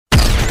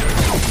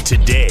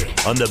Today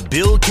on The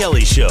Bill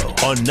Kelly Show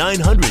on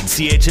 900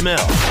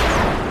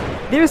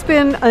 CHML. There's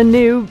been a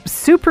new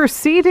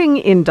superseding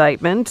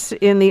indictment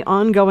in the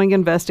ongoing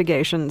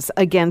investigations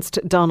against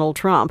Donald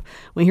Trump.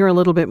 We hear a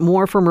little bit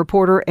more from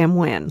reporter M.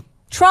 Nguyen.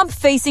 Trump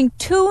facing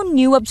 2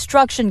 new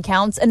obstruction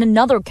counts and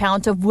another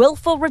count of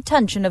willful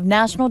retention of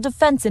national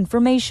defense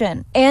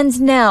information. And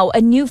now a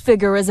new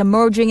figure is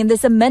emerging in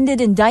this amended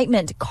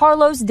indictment,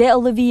 Carlos de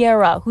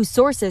Oliveira, who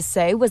sources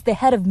say was the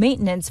head of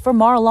maintenance for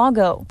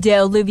Mar-a-Lago. De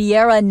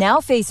Oliveira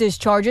now faces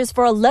charges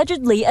for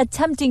allegedly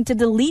attempting to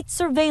delete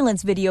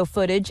surveillance video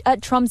footage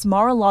at Trump's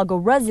Mar-a-Lago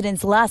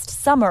residence last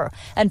summer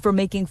and for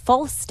making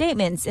false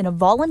statements in a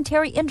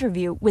voluntary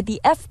interview with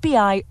the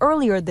FBI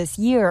earlier this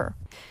year.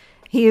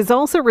 He has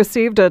also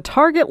received a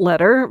target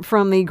letter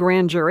from the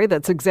grand jury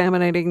that's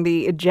examining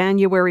the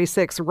January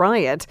 6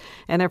 riot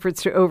and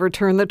efforts to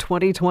overturn the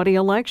 2020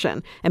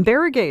 election. And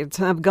barricades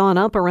have gone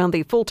up around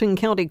the Fulton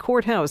County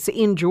Courthouse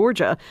in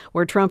Georgia,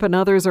 where Trump and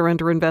others are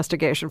under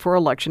investigation for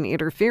election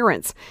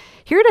interference.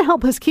 Here to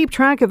help us keep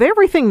track of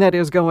everything that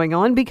is going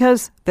on,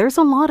 because there's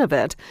a lot of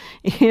it,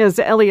 is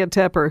Elliot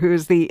Tepper,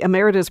 who's the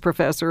Emeritus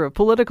Professor of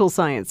Political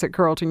Science at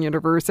Carleton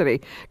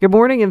University. Good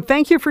morning, and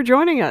thank you for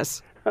joining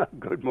us.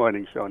 Good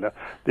morning, Shiona.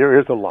 There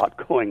is a lot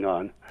going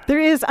on. There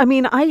is. I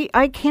mean,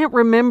 I can't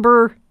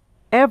remember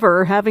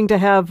ever having to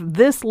have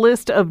this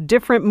list of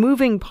different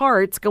moving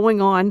parts going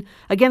on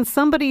against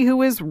somebody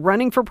who is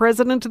running for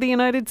president of the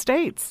United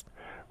States.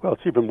 Well,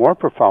 it's even more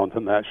profound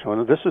than that,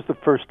 Shiona. This is the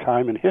first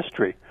time in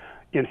history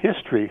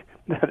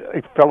that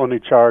a felony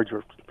charge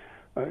or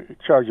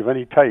charge of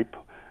any type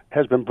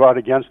has been brought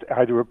against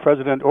either a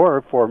president or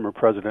a former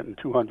president in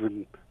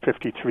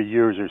 253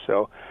 years or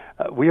so.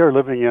 We are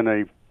living in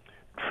a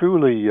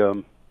truly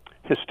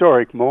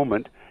historic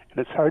moment, and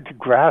it's hard to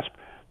grasp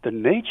the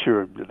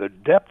nature, the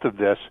depth of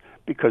this,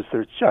 because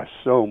there's just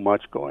so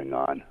much going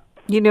on.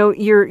 You know,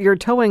 you're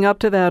towing up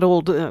to that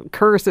old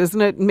curse,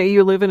 isn't it? May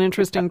you live in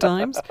interesting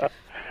times.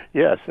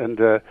 Yes, and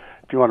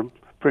if you want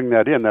to bring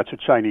that in, that's a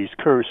Chinese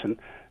curse, and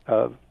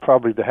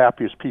probably the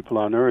happiest people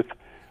on earth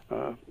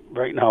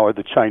right now are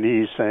the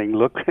Chinese, saying,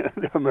 look,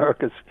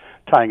 America's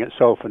tying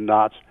itself in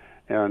knots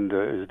and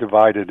is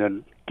divided,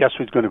 and guess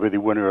who's going to be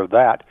the winner of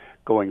that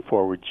going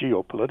forward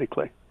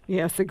geopolitically?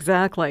 Yes,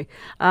 exactly.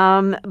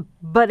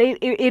 But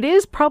it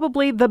is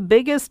probably the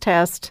biggest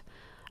test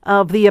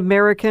of the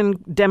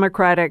American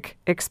democratic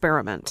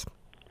experiment.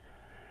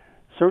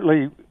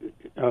 Certainly,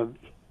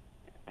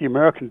 the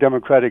American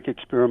democratic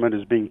experiment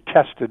is being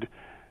tested,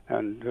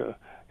 and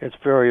its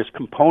various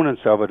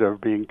components of it are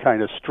being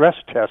kind of stress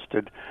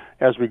tested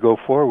as we go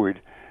forward.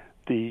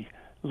 The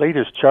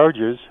latest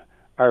charges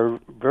are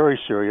very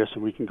serious,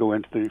 and we can go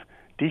into the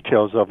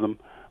details of them.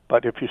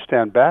 But if you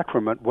stand back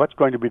from it, what's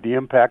going to be the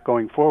impact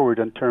going forward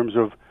in terms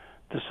of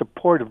the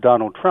support of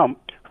Donald Trump,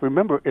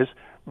 remember, is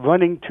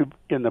running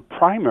in the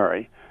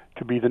primary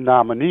to be the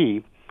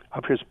nominee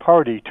of his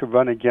party to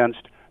run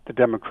against the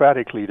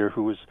Democratic leader,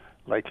 who is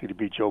likely to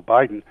be Joe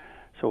Biden.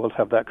 So we'll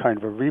have that kind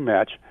of a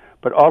rematch.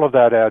 But all of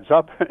that adds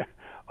up.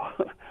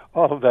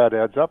 All of that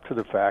adds up to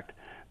the fact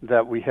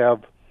that we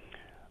have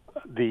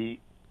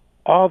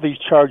all these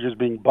charges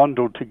being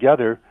bundled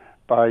together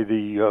by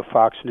the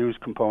Fox News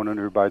component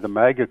or by the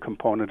MAGA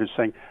component, is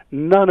saying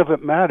none of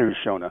it matters,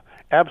 Shiona.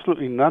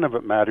 Absolutely none of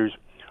it matters.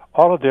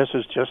 All of this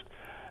is just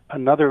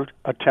another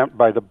attempt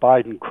by the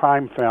Biden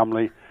crime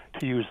family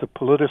to use the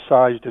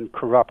politicized and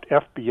corrupt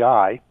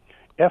FBI,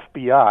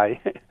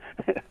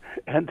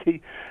 and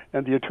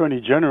the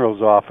Attorney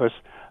General's office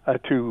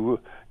to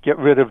get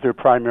rid of their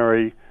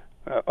primary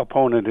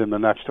opponent in the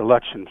next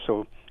election.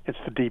 So it's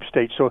the deep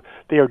state. So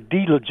they are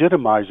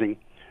delegitimizing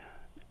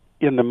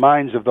in the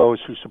minds of those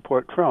who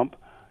support Trump,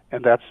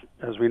 and that's,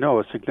 as we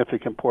know, a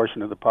significant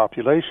portion of the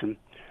population,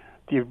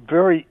 the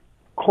very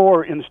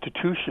core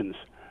institutions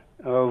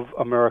of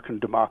American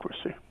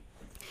democracy.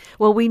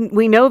 Well, we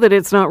know that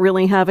it's not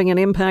really having an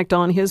impact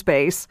on his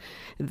base.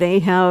 They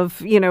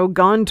have,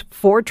 gone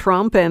for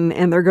Trump, and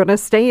they're going to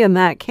stay in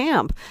that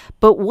camp.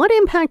 But what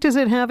impact is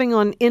it having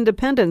on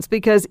independents?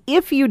 Because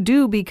if you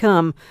do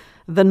become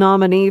the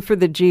nominee for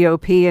the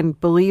GOP, and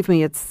believe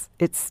me, it's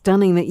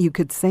stunning that you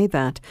could say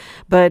that.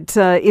 But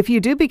if you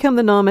do become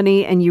the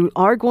nominee and you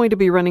are going to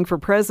be running for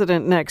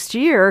president next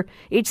year,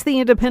 it's the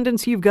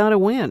independents you've got to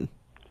win.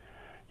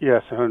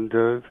 Yes, and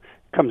it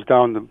comes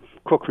down, the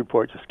Cook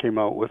report just came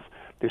out with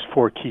there's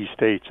 4 key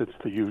states. It's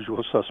the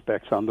usual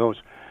suspects on those,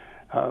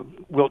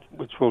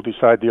 which will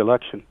decide the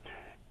election.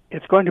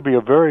 It's going to be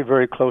a very,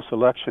 very close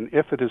election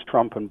if it is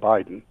Trump and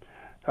Biden,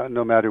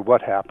 no matter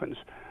what happens.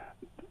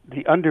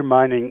 The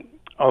undermining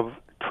of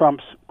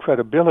Trump's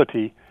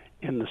credibility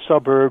in the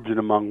suburbs and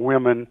among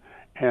women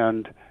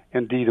and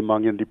indeed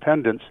among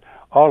independents,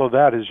 all of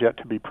that is yet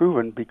to be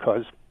proven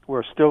because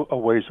we're still a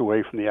ways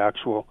away from the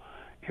actual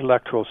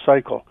electoral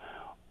cycle.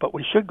 But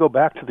we should go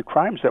back to the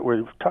crimes that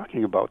we're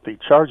talking about, the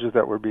charges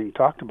that were being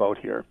talked about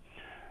here.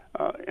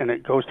 And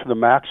it goes to the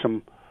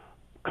maxim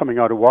coming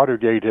out of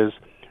Watergate is,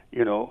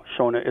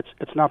 Shiona,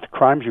 it's not the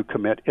crimes you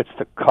commit, it's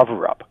the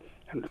cover-up.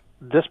 And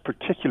this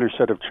particular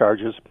set of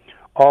charges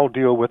all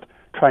deal with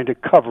trying to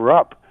cover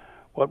up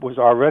what was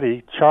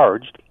already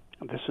charged.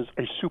 This is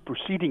a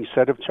superseding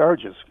set of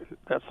charges.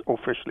 That's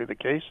officially the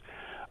case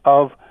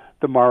of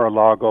the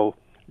Mar-a-Lago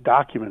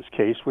documents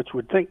case, which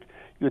you'd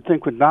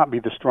think would not be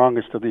the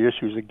strongest of the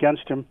issues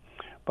against him,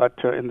 but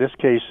in this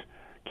case,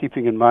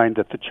 keeping in mind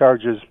that the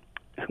charges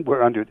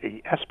were under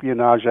the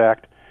Espionage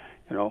Act.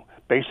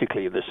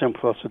 Basically the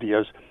simplicity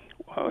is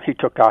he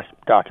took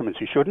documents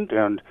he shouldn't,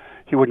 and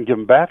he wouldn't give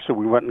them back, so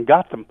we went and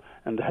got them.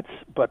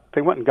 But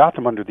they went and got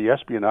them under the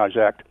Espionage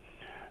Act.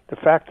 The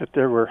fact that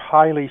there were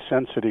highly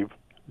sensitive,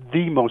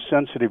 the most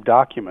sensitive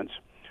documents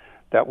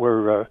that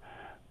were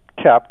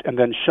kept and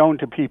then shown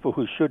to people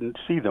who shouldn't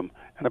see them.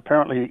 And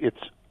apparently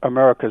it's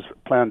America's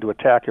plan to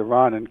attack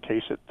Iran in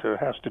case it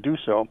has to do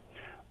so.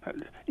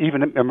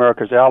 Even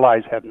America's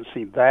allies hadn't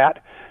seen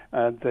that.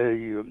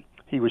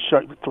 He was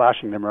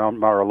flashing them around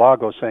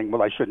Mar-a-Lago saying,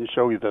 well, I shouldn't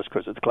show you this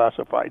because it's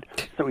classified.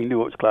 So he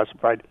knew it was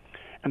classified.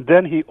 And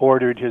then he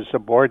ordered his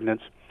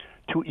subordinates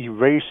to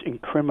erase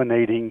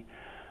incriminating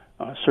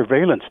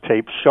surveillance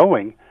tapes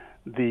showing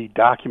the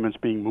documents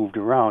being moved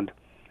around.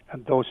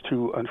 And those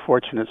two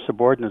unfortunate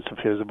subordinates of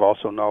his have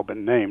also now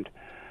been named.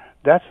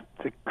 That's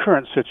the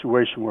current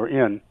situation we're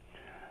in.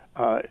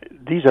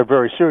 These are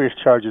very serious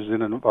charges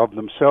in and of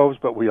themselves,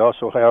 but we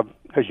also have,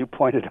 as you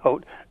pointed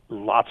out,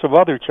 lots of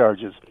other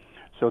charges.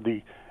 So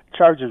the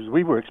charges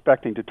we were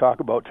expecting to talk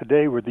about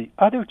today were the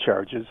other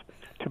charges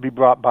to be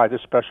brought by the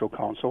special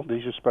counsel.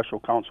 These are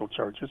special counsel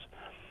charges,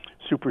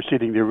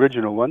 superseding the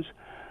original ones.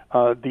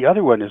 The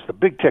other one is the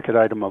big ticket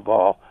item of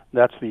all.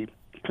 That's the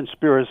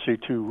conspiracy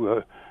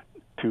to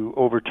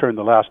overturn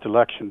the last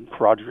election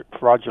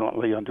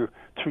fraudulently under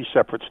 3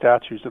 separate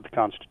statutes of the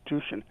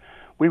Constitution.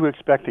 We were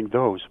expecting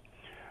those.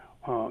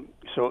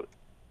 So,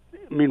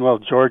 meanwhile,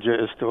 Georgia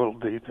is still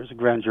there's a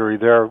grand jury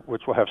there,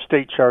 which will have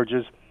state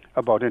charges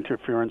about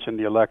interference in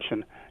the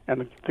election,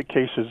 and the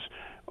cases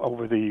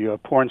over the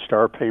porn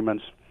star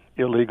payments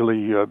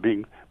illegally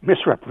being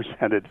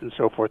misrepresented and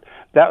so forth.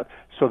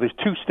 So there's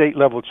 2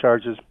 state-level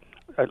charges,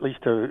 at least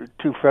 2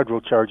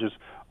 federal charges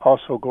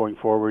also going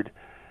forward.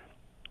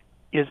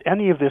 Is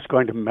any of this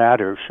going to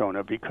matter,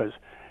 Shiona? Because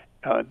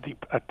the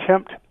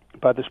attempt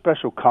by the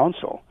special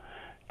counsel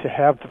to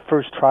have the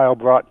first trial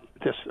brought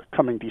this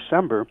coming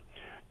December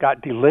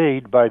got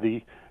delayed by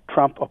the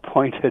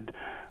Trump-appointed,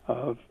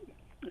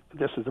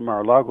 this is the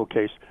Mar-a-Lago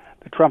case,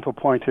 the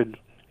Trump-appointed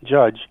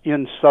judge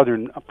in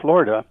southern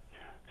Florida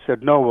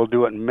said, no, we'll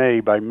do it in May.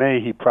 By May,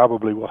 he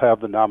probably will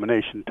have the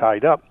nomination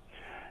tied up.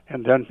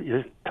 And then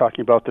you're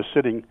talking about the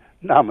sitting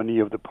nominee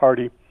of the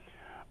party.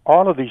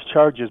 All of these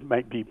charges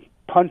might be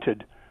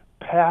punted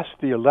past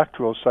the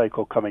electoral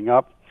cycle coming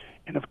up,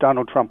 and if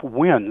Donald Trump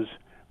wins,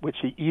 which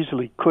he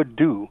easily could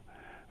do,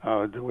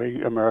 the way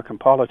American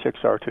politics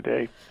are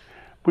today,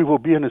 we will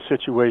be in a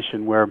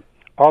situation where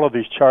all of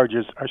these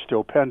charges are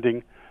still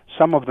pending.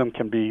 Some of them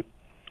can be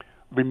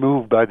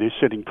removed by the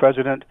sitting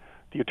president.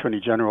 The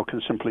Attorney General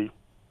can simply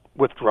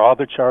withdraw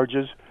the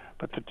charges,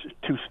 but the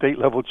 2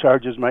 state-level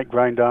charges might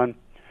grind on.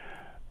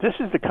 This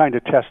is the kind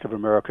of test of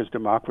America's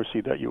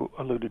democracy that you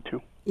alluded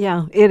to.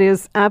 Yeah, it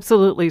is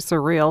absolutely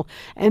surreal.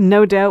 And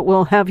no doubt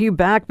we'll have you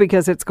back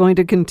because it's going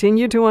to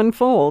continue to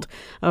unfold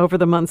over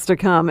the months to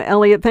come.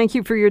 Elliot, thank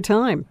you for your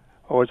time.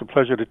 Always a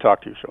pleasure to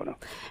talk to you, Shiona.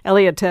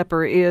 Elliot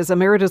Tepper is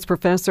Emeritus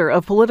Professor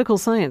of Political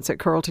Science at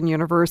Carleton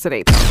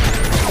University.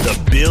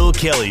 The Bill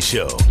Kelly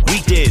Show,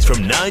 weekdays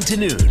from 9 to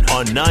noon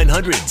on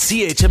 900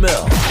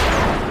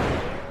 CHML.